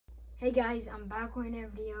Hey guys, I'm back with another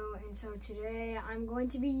video, and so today I'm going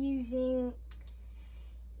to be using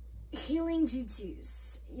healing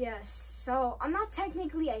jutsus. Yes, so I'm not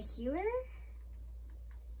technically a healer,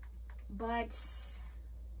 but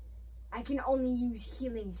I can only use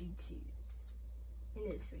healing jutsus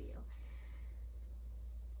in this video.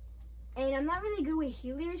 And I'm not really good with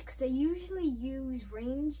healers because I usually use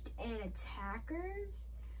ranged and attackers.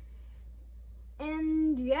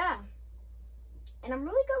 And yeah. And I'm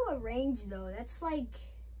really good with range though. That's like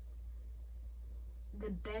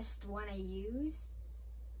the best one I use.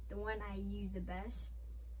 The one I use the best.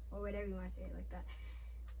 Or whatever you want to say it like that.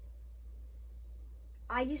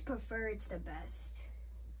 I just prefer it's the best.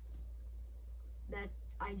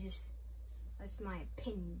 That's my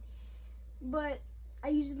opinion. But I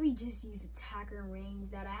usually just use attacker and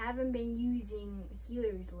range. That I haven't been using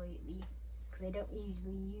healers lately. Because I don't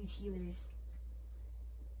usually use healers.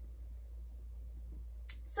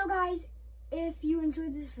 So guys, if you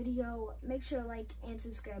enjoyed this video, make sure to like and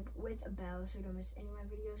subscribe with a bell so you don't miss any of my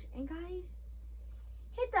videos. And guys,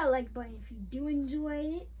 hit that like button if you do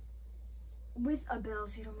enjoy it with a bell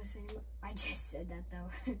so you don't miss any more. I just said that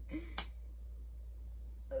though.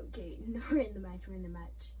 Okay, no, we're in the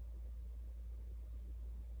match.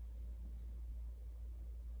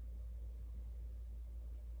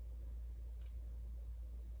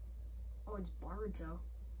 Oh, it's Boruto.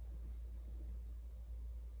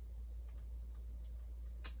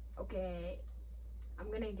 Okay,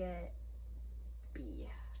 I'm gonna get B.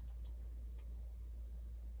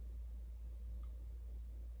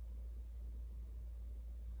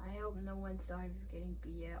 I hope no one thought of getting B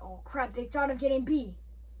yet. Oh crap, they thought of getting B.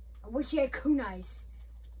 I wish he had kunais.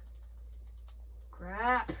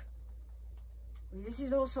 Crap. Wait, this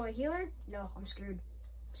is also a healer? No, I'm screwed.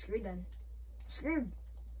 I'm screwed then. I'm screwed.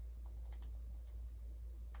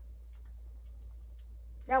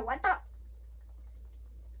 Yeah, what the?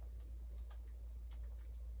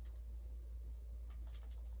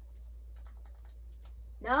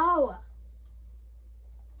 No!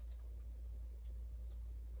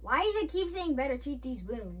 Why does it keep saying better treat these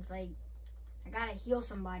wounds? Like, I gotta heal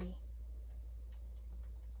somebody.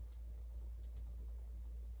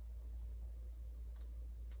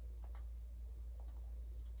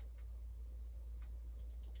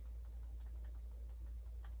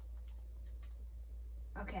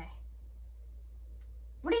 Okay.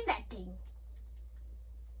 What is that thing?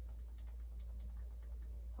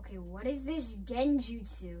 Okay, what is this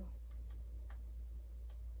genjutsu?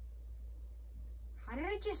 How did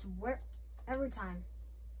it just work every time?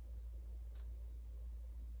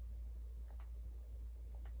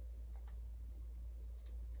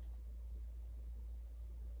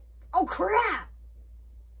 Oh crap!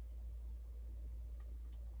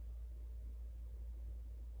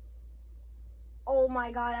 Oh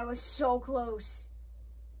my god, I was so close.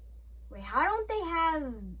 Wait, how don't they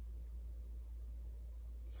have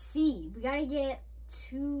C? We gotta get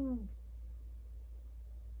two,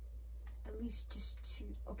 at least just two.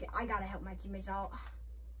 Okay, I gotta help my teammates out.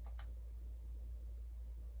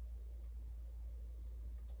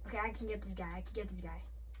 Okay, I can get this guy.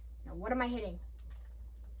 Now, what am I hitting?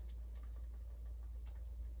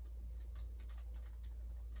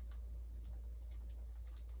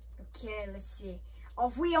 Okay, let's see. Oh,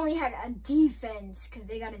 if we only had a defense, because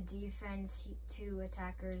they got a defense, 2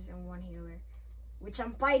 attackers, and 1 healer. Which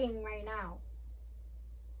I'm fighting right now.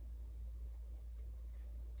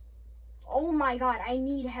 Oh my god, I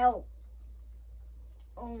need help.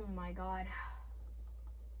 Oh my god.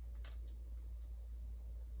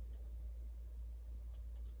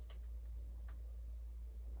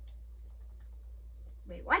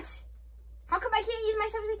 Wait, what? How come I can't use my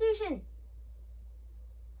substitution?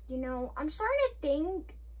 You know, I'm starting to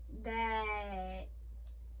think that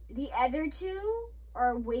the other 2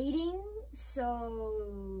 are waiting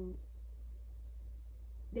so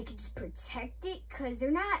they can just protect it, because they're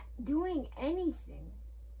not doing anything.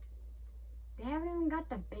 They haven't even got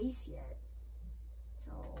the base yet.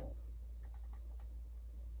 So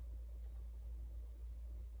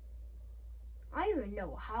I don't even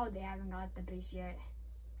know how they haven't got the base yet.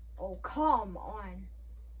 Oh, come on.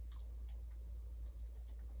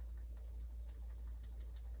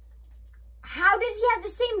 How does he have the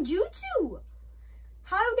same jutsu?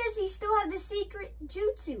 How does he still have the secret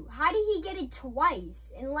jutsu? How did he get it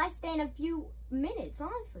twice in less than a few minutes,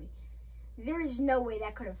 honestly? There is no way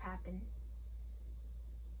that could have happened.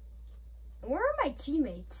 Where are my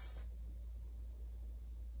teammates?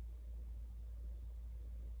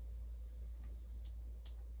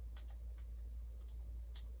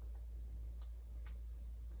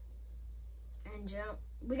 And jump.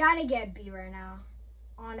 We gotta get B right now.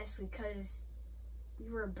 honestly, because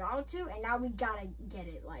we were about to, and now we gotta get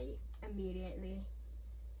it, like, immediately.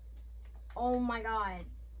 Oh my god.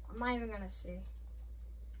 I'm not even gonna see.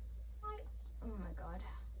 Oh my god.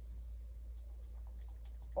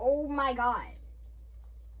 Oh my god.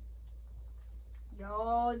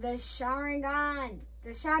 Yo, the Sharingan.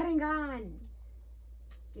 The Sharingan.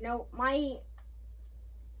 You know, my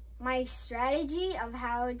strategy of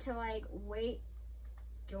how to, like, wait.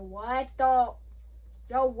 Yo, what the?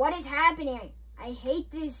 Yo, what is happening? I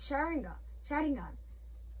hate this Sharingan.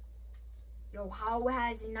 Yo, how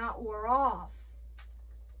has it not wore off?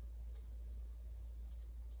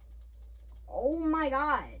 Oh my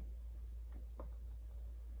god.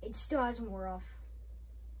 It still hasn't wore off.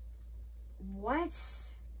 What?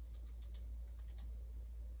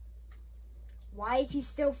 Why is he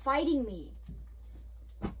still fighting me?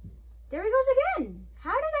 There he goes again.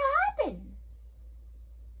 How did that happen?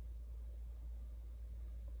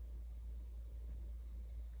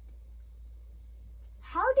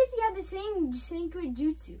 How does he have the same secret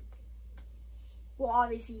jutsu? Well,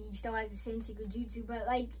 obviously he still has the same secret jutsu, but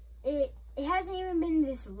like it hasn't even been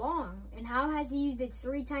this long. And how has he used it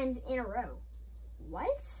 3 times in a row?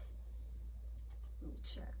 What? Let me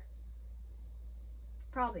check.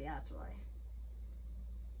 Probably that's why.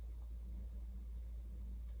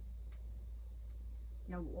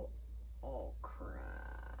 No. Oh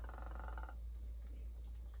crap.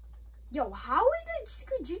 Yo, how is the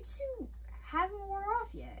secret jutsu haven't worn off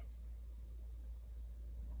yet?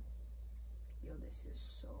 Yo, this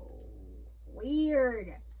is so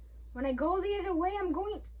weird. When I go the other way, I'm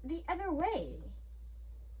going the other way.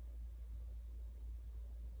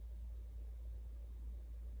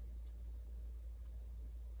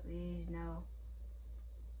 Please, no.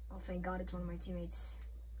 Oh, thank God it's one of my teammates.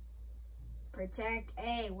 Protect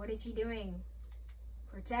A. What is he doing?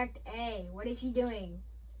 Protect A. What is he doing?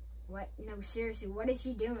 What? No, seriously, what is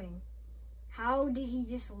he doing? How did he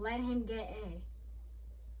just let him get A?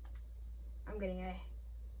 I'm getting A.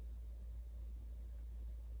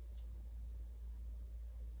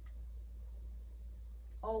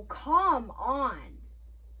 Oh, come on.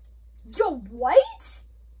 Yo, what?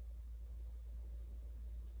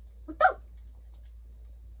 What the?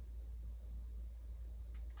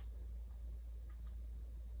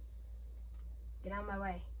 Get out of my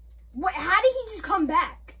way. What? How did he just come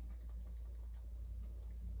back?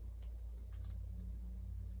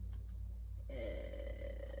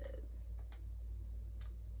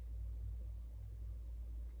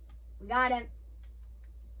 We got him.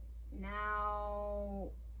 Now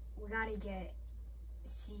we gotta get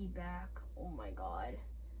C back. Oh my god.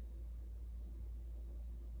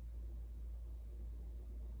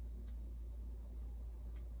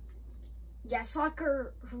 Yeah,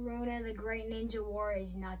 Soccer Haruna, the Great Ninja Warrior,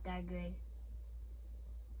 is not that good.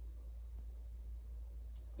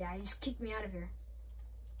 Yeah, just kick me out of here.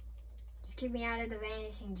 Just kick me out of the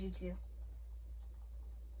Vanishing Jutsu.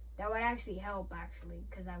 That would actually help, actually,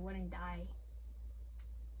 because I wouldn't die.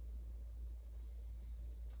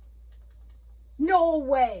 No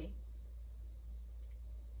way!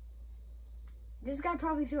 This guy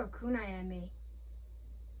probably threw a kunai at me.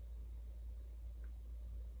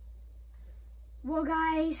 Well,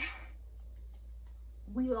 guys,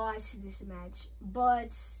 we lost this match,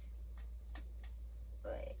 but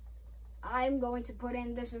I'm going to put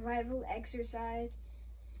in the survival exercise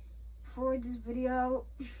for this video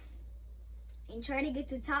and try to get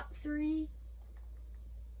to top 3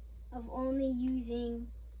 of only using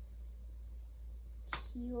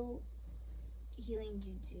healing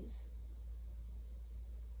jutsus.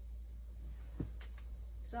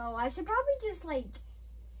 So I should probably just like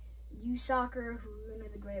use Soccer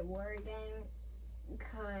Haruna the Great Warrior again,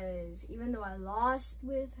 because even though I lost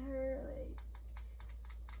with her, like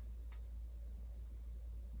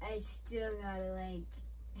I still gotta like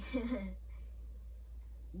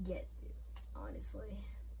get this, honestly.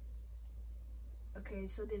 Okay,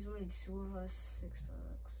 so there's only 2 of us, 6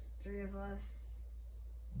 bucks, 3 of us.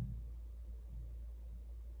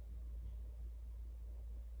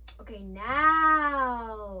 Okay,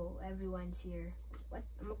 now everyone's here. What?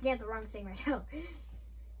 I'm looking at the wrong thing right now.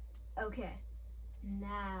 Okay,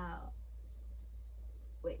 now.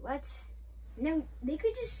 Wait, what? No, they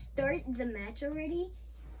could just start the match already.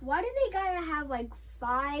 Why do they gotta have like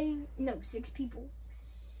 6 people?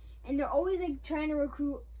 And they're always like trying to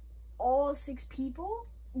recruit all 6 people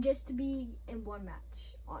just to be in one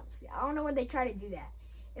match, honestly. I don't know when they try to do that.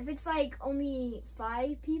 If it's like only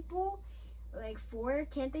 5 people, like 4,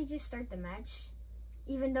 can't they just start the match?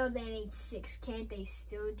 Even though they need 6, can't they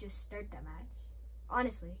still just start the match?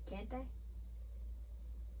 Honestly, can't they?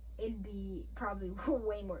 it'd be probably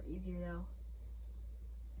way more easier though.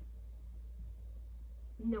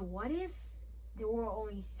 No, what if there were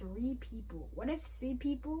only 3 people? What if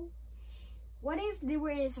they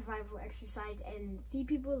were in a survival exercise and 3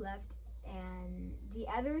 people left and the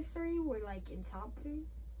other 3 were like in top 3?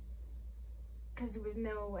 Because there was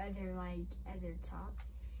no other top.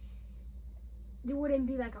 There wouldn't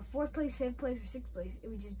be like a 4th place, 5th place, or 6th place. It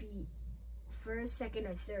would just be 1st, 2nd,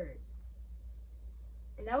 or 3rd.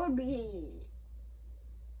 And that'd be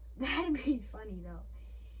funny though.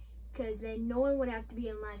 Because then no one would have to be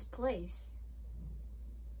in last place.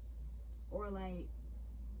 Or like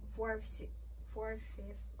 4th, 5th,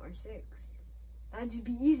 or 6th. That'd just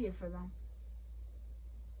be easier for them.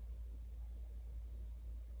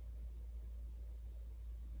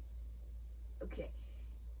 Okay.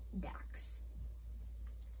 Dax.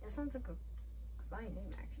 That sounds like a fine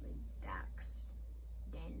name actually. Dax.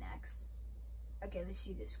 Dan Dax. Okay, let's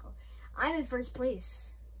see this score. I'm in 1st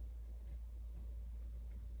place.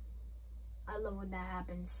 I love when that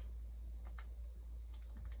happens.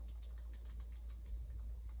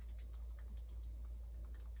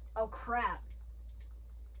 Oh crap.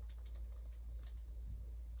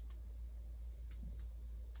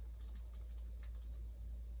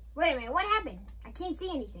 Wait a minute, what happened? I can't see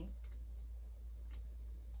anything.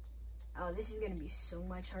 Oh, this is gonna be so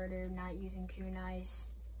much harder not using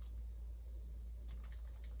kunais.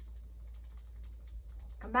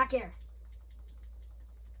 Come back here.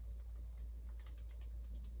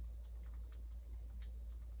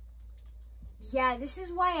 Yeah, this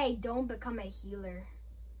is why I don't become a healer.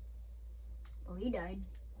 Oh, he died.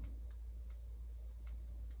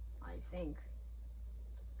 I think.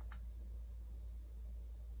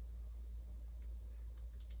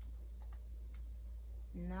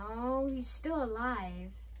 No, he's still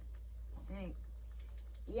alive. I think.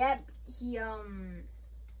 Yep, he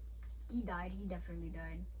died. He definitely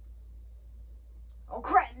died. Oh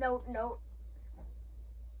crap! No.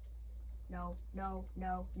 No,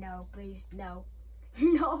 please, no.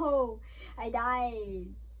 No, I died.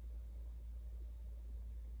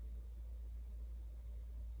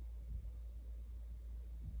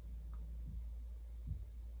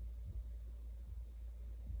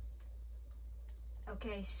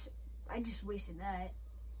 Okay, so I just wasted that.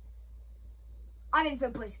 I'm in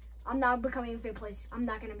 5th place. I'm not becoming 5th place. I'm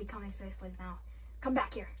not gonna become in 5th place now. Come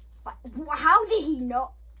back here. How did he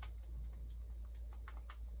know?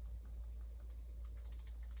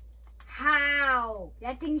 How?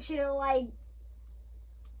 That thing should have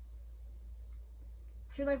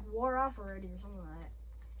wore off already or something like that.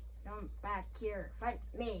 Come back here. Fight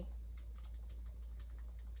me.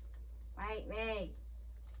 Fight me.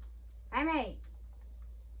 Fight me.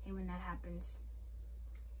 Hey, when that happens.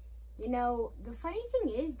 You know, the funny thing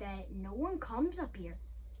is that no one comes up here.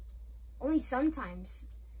 Only sometimes.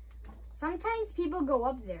 Sometimes people go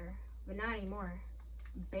up there, but not anymore.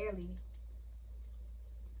 Barely.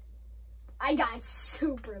 I got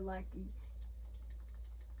super lucky.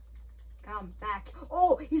 Come back.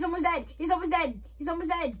 Oh, he's almost dead. He's almost dead. He's almost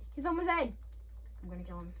dead. He's almost dead. I'm gonna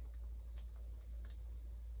kill him.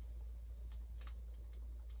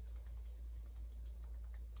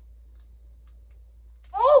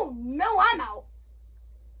 Oh, no, I'm out.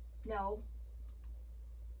 No.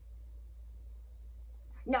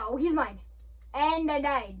 No, he's mine. And I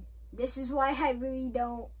died. This is why I really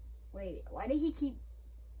don't... Wait, why did he keep...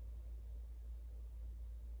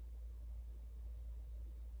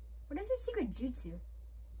 What is his secret jutsu?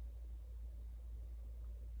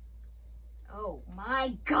 Oh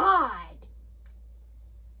my god!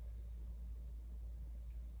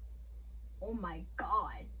 Oh my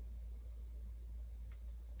god.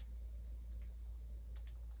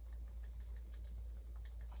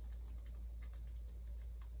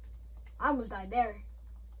 I almost died there.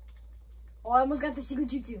 Oh, I almost got the secret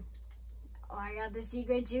jutsu. Oh, I got the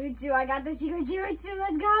secret jutsu. I got the secret jutsu.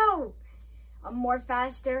 Let's go. I'm more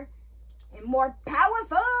faster and more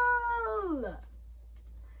powerful.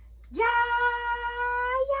 Yeah,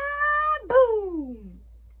 boom.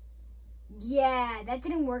 Yeah, that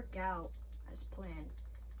didn't work out as planned.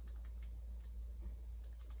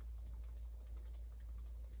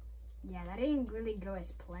 Yeah, that didn't really go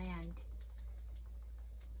as planned.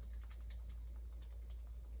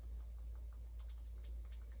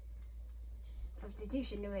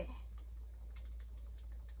 Substitution to it.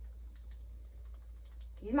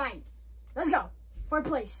 He's mine. Let's go. 4th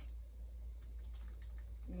place.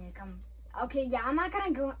 Yeah, come. Okay, yeah, I'm not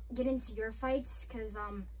gonna get into your fights because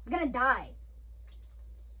I'm gonna die.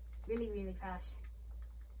 Really, really fast.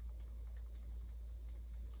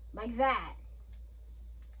 Like that.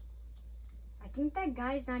 I think that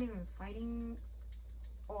guy's not even fighting.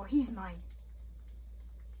 Oh, he's mine.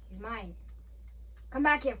 He's mine. Come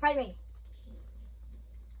back here, fight me.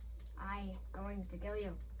 I am going to kill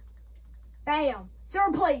you. Bam!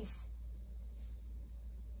 Third place!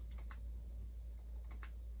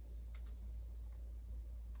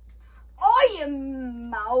 I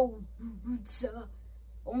am Boruto.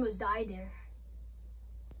 Almost died there.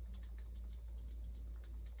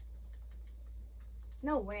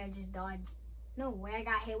 No way I just dodged. No way I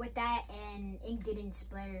got hit with that and ink didn't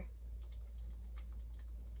splatter.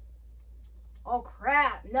 Oh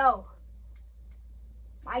crap, no.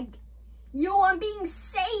 Yo, I'm being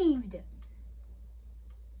saved.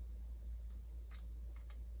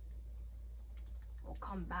 Oh,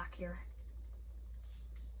 come back here.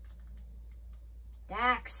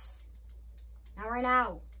 Dax. Not right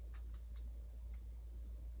now.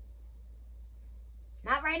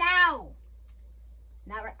 Not right now.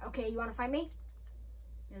 Not right. Okay, you want to fight me?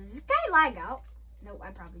 Does this guy lag out? Nope,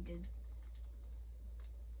 I probably did.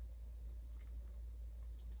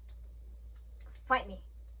 Fight me.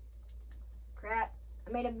 Crap.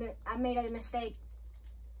 I made a mistake.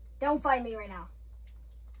 Don't fight me right now.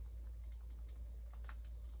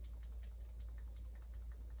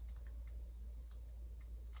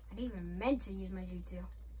 I didn't even meant to use my jutsu.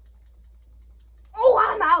 Oh,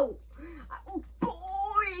 I'm out! Oh,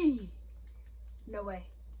 boy! No way.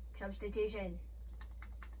 Substitution.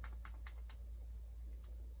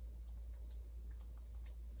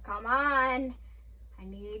 Come on. I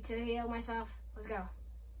need to heal myself. Let's go.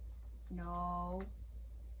 No.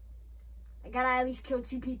 I gotta at least kill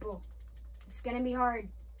 2 people. It's gonna be hard.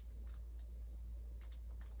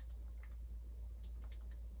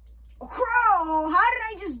 Oh, crow! How did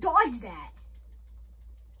I just dodge that?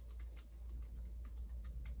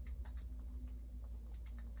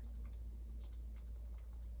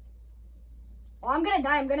 Oh, I'm gonna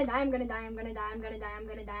die, I'm gonna die, I'm gonna die, I'm gonna die, I'm gonna die, I'm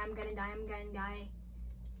gonna die, I'm gonna die, I'm gonna die.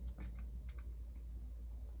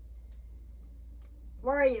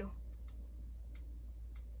 Where are you?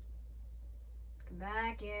 Come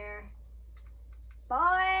back here. Boy,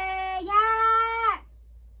 yeah!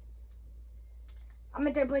 I'm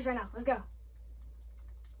in 3rd place right now. Let's go.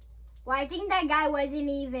 Well, I think that guy wasn't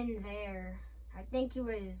even there. I think he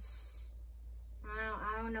was...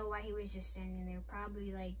 I don't know why he was just standing there.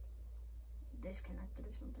 Probably, like, disconnected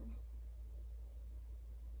or something.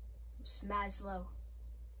 Just mad slow.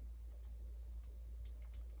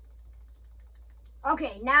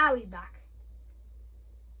 Okay, now he's back.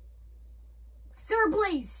 3rd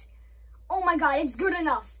place. Oh my god, it's good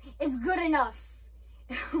enough. It's good enough.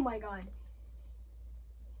 Oh my god.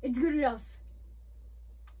 It's good enough.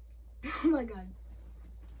 Oh my god.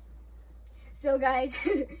 So guys,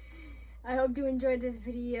 I hope you enjoyed this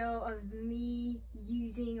video of me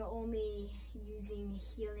only using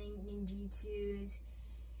healing ninjutsus.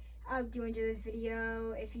 I hope you enjoyed this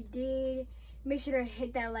video. If you did, make sure to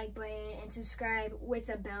hit that like button and subscribe with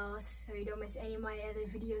a bell so you don't miss any of my other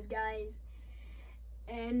videos, guys.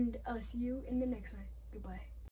 And I'll see you in the next one. Goodbye.